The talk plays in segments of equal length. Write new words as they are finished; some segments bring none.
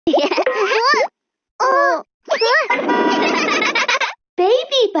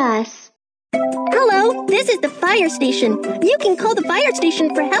Babybus. Hello, this is the fire station. You can call the fire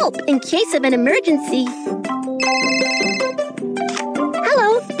station for help in case of an emergency.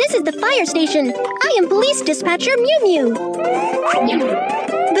 Hello, this is the fire station. I am police dispatcher Mew Mew.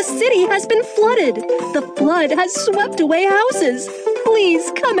 The city has been flooded. The flood has swept away houses.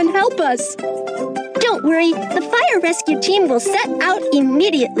 Please come and help us. Don't worry, the fire rescue team will set out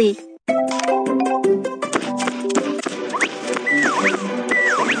immediately.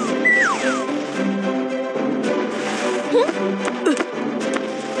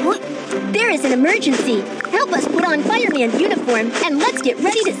 There is an emergency. Help us put on fireman uniform and let's get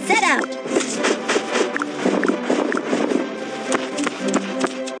ready to set out.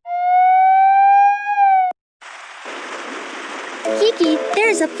 Kiki, there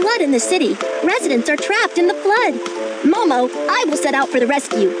is a flood in the city. Residents are trapped in the flood. Momo, I will set out for the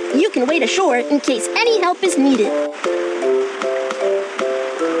rescue. You can wait ashore in case any help is needed.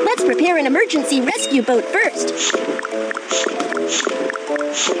 Let's prepare an emergency rescue boat first.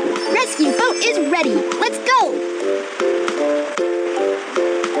 Rescue boat is ready. Let's go!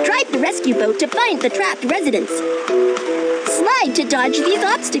 Drive the rescue boat to find the trapped residents. Slide to dodge these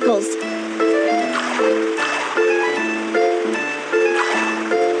obstacles.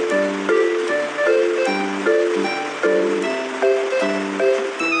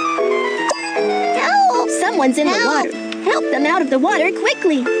 Help! Someone's in the water. Help them out of the water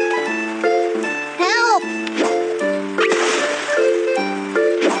quickly. Help!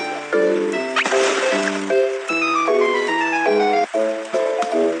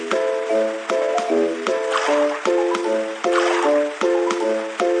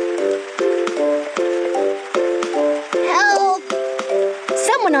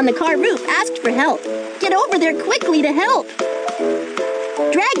 Someone on the car roof asked for help. Get over there quickly to help.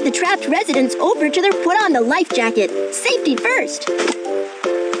 Drag the trapped residents over to their put on the life jacket. Safety first.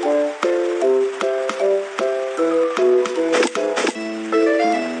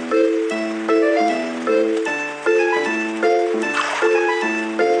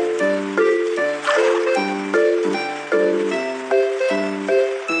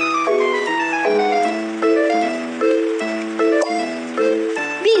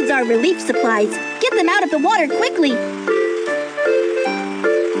 Our relief supplies. Get them out of the water quickly.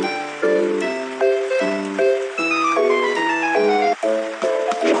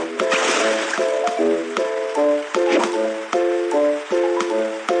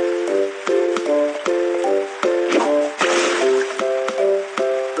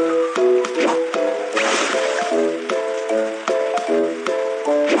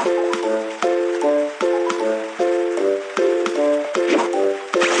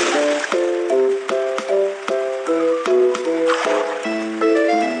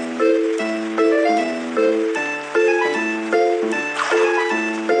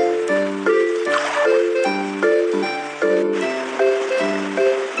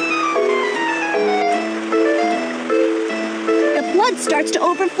 Starts to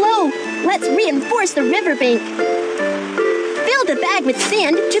overflow. Let's reinforce the riverbank. Fill the bag with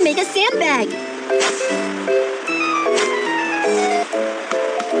sand to make a sandbag.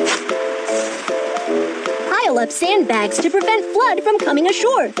 Pile up sandbags to prevent flood from coming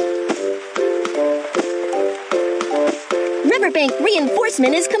ashore. Riverbank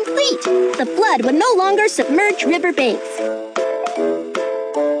reinforcement is complete. The flood will no longer submerge riverbanks.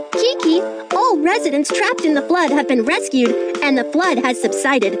 Kiki, all residents trapped in the flood have been rescued and the flood has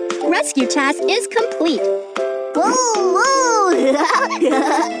subsided. Rescue task is complete.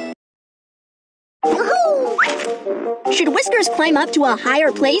 Should Whiskers climb up to a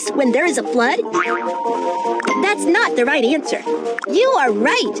higher place when there is a flood? That's not the right answer. You are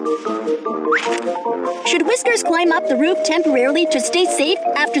right. Should Whiskers climb up the roof temporarily to stay safe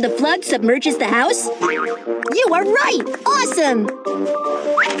after the flood submerges the house? You are right! Awesome!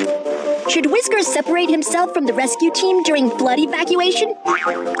 Should Whiskers separate himself from the rescue team during flood evacuation?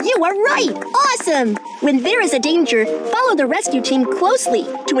 You are right! Awesome! When there is a danger, follow the rescue team closely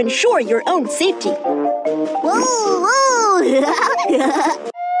to ensure your own safety.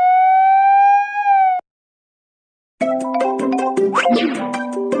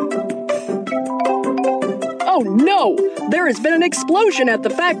 Oh no! There has been an explosion at the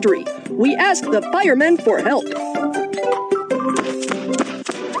factory. We asked the firemen for help.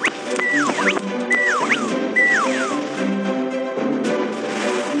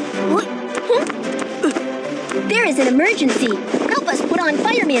 There is an emergency. Help us put on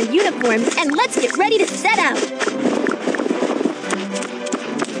fireman uniform and let's get ready to set out.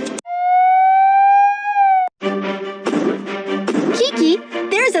 Kiki,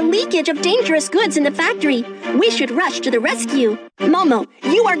 there's a a leakage of dangerous goods in the factory. We should rush to the rescue. Momo,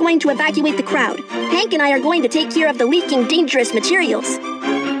 you are going to evacuate the crowd. Hank and I are going to take care of the leaking dangerous materials.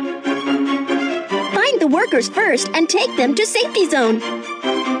 Find the workers first and take them to safety zone.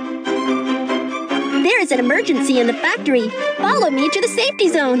 There is an emergency in the factory. Follow me to the safety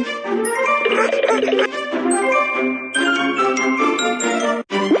zone.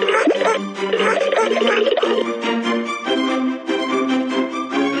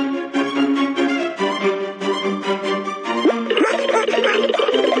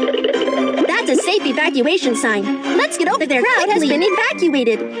 That's a safe evacuation sign. Let's get over there. The crowd has been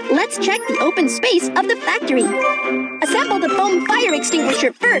evacuated. Let's check the open space of the factory. Assemble the foam fire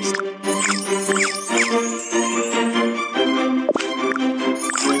extinguisher first.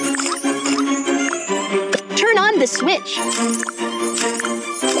 Turn on the switch.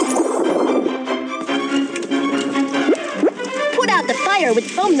 Put out the fire with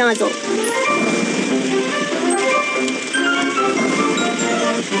foam nozzle.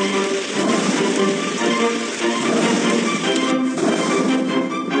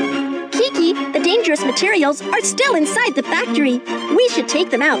 Kiki, the dangerous materials are still inside the factory. We should take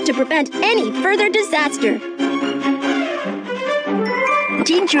them out to prevent any further disaster.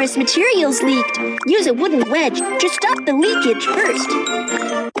 Dangerous materials leaked. Use a wooden wedge to stop the leakage first.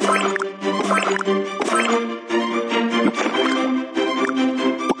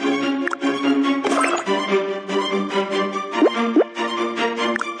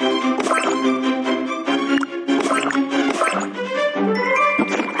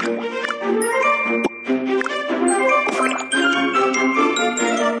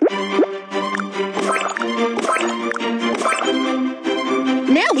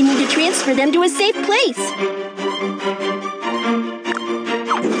 Now we need to transfer them to a safe place.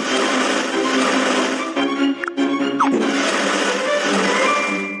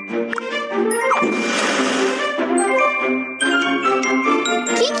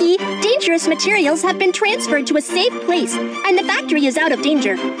 Kiki, dangerous materials have been transferred to a safe place, and the factory is out of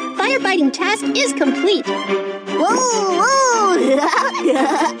danger. Firefighting task is complete. Whoa, whoa!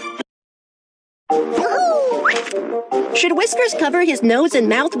 Should Whiskers cover his nose and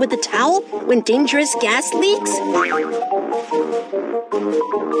mouth with a towel when dangerous gas leaks?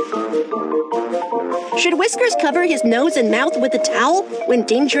 Should Whiskers cover his nose and mouth with a towel when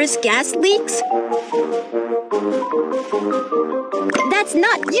dangerous gas leaks? That's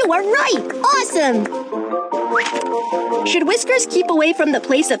not. You are right! Awesome! Should Whiskers keep away from the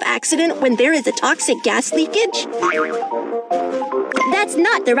place of accident when there is a toxic gas leakage? That's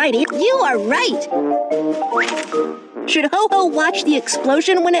not the right answer. You are right! Should Ho-Ho watch the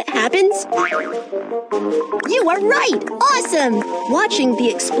explosion when it happens? You are right! Awesome! Watching the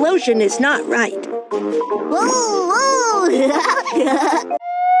explosion is not right. Whoa, whoa!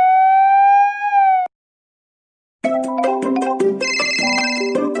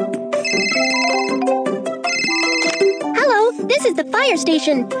 Hello, this is the fire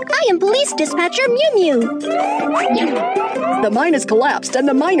station. I am police dispatcher Mew Mew. The mine has collapsed and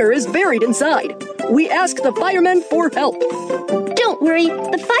the miner is buried inside. We ask the firemen for help. Don't worry,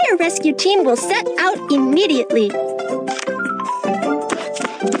 the fire rescue team will set out immediately.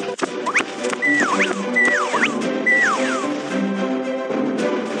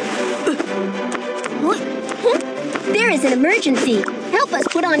 There is an emergency. Help us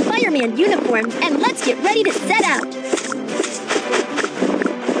put on fireman uniform and let's get ready to set out.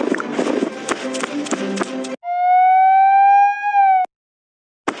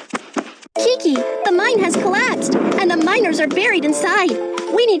 Kiki, the mine has collapsed, and the miners are buried inside.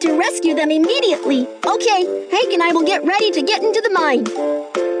 We need to rescue them immediately. Okay, Hank and I will get ready to get into the mine.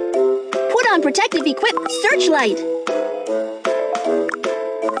 Put on protective equipment. Searchlight.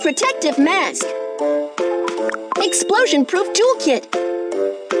 Protective mask. Explosion-proof toolkit.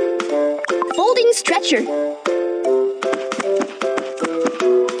 Folding stretcher.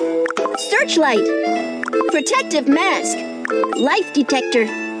 Searchlight. Protective mask. Life detector.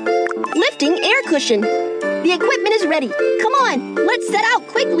 Lifting air cushion. The equipment is ready. Come on, let's set out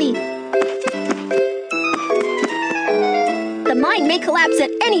quickly. The mine may collapse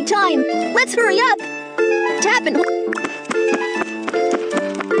at any time. Let's hurry up. Tap and...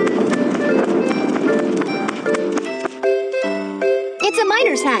 It's a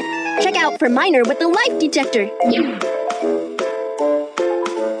miner's hat. Check out for miner with the life detector.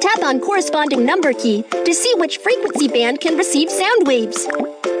 Tap on corresponding number key to see which frequency band can receive sound waves.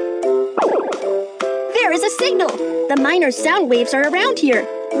 There is a signal. The miner's sound waves are around here.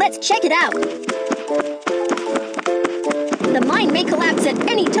 Let's check it out. The mine may collapse at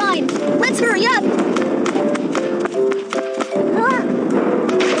any time. Let's hurry up.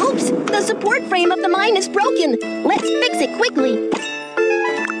 support frame of the mine is broken. Let's fix it quickly.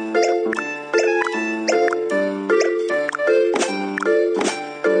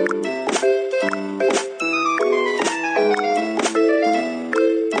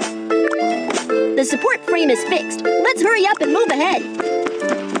 The support frame is fixed. Let's hurry up and move ahead.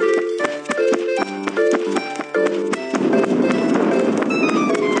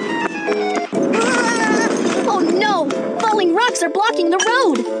 Oh no! Falling rocks are blocking the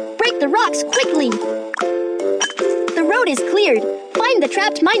road. Break the rocks quickly. The road is cleared. Find the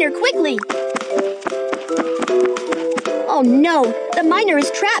trapped miner quickly. Oh no! The miner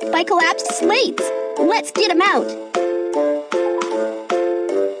is trapped by collapsed slates. Let's get him out.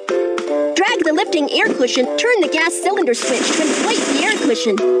 Drag the lifting air cushion, turn the gas cylinder switch to inflate the air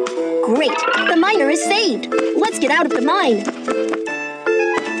cushion. Great! The miner is saved. Let's get out of the mine.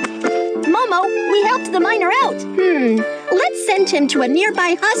 Momo, we helped the miner out. Let's send him to a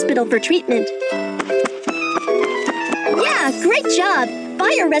nearby hospital for treatment. Yeah, great job!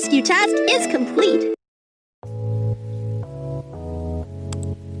 Fire rescue task is complete.